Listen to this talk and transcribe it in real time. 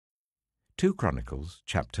2 Chronicles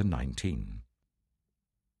chapter 19.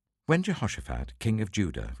 When Jehoshaphat, king of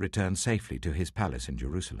Judah, returned safely to his palace in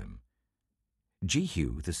Jerusalem,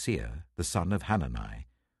 Jehu the seer, the son of Hanani,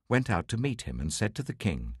 went out to meet him and said to the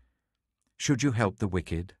king, "Should you help the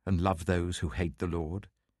wicked and love those who hate the Lord?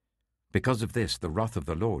 Because of this the wrath of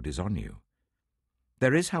the Lord is on you.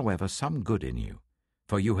 There is, however, some good in you,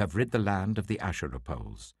 for you have rid the land of the Asherah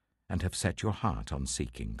poles and have set your heart on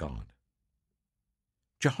seeking God."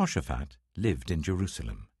 Jehoshaphat lived in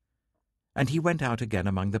Jerusalem, and he went out again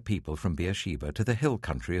among the people from Beersheba to the hill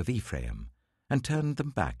country of Ephraim, and turned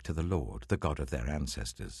them back to the Lord, the God of their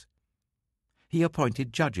ancestors. He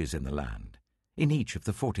appointed judges in the land, in each of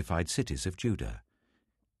the fortified cities of Judah.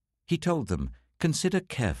 He told them, "Consider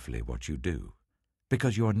carefully what you do,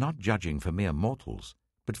 because you are not judging for mere mortals,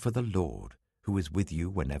 but for the Lord, who is with you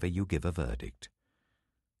whenever you give a verdict.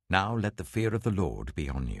 Now let the fear of the Lord be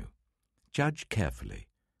on you. Judge carefully,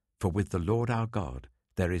 for with the Lord our God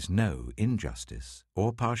there is no injustice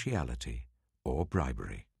or partiality or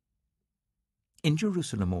bribery." In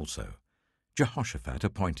Jerusalem also, Jehoshaphat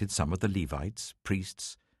appointed some of the Levites,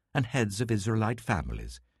 priests, and heads of Israelite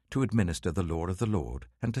families to administer the law of the Lord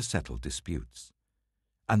and to settle disputes.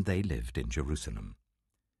 And they lived in Jerusalem.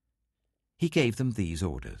 He gave them these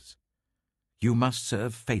orders: "You must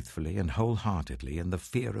serve faithfully and wholeheartedly in the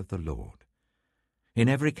fear of the Lord. In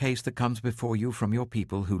every case that comes before you from your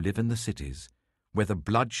people who live in the cities, whether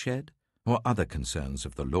bloodshed or other concerns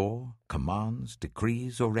of the law, commands,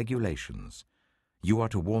 decrees, or regulations, you are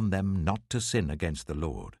to warn them not to sin against the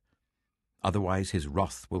Lord. Otherwise his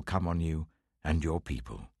wrath will come on you and your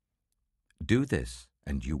people. Do this,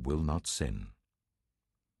 and you will not sin."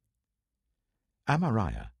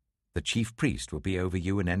 Amariah, the chief priest, will be over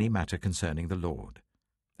you in any matter concerning the Lord,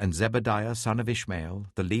 and Zebadiah son of Ishmael,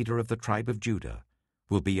 the leader of the tribe of Judah,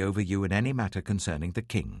 will be over you in any matter concerning the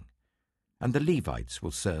king, and the Levites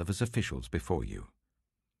will serve as officials before you.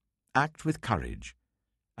 Act with courage,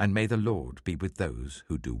 and may the Lord be with those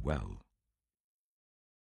who do well.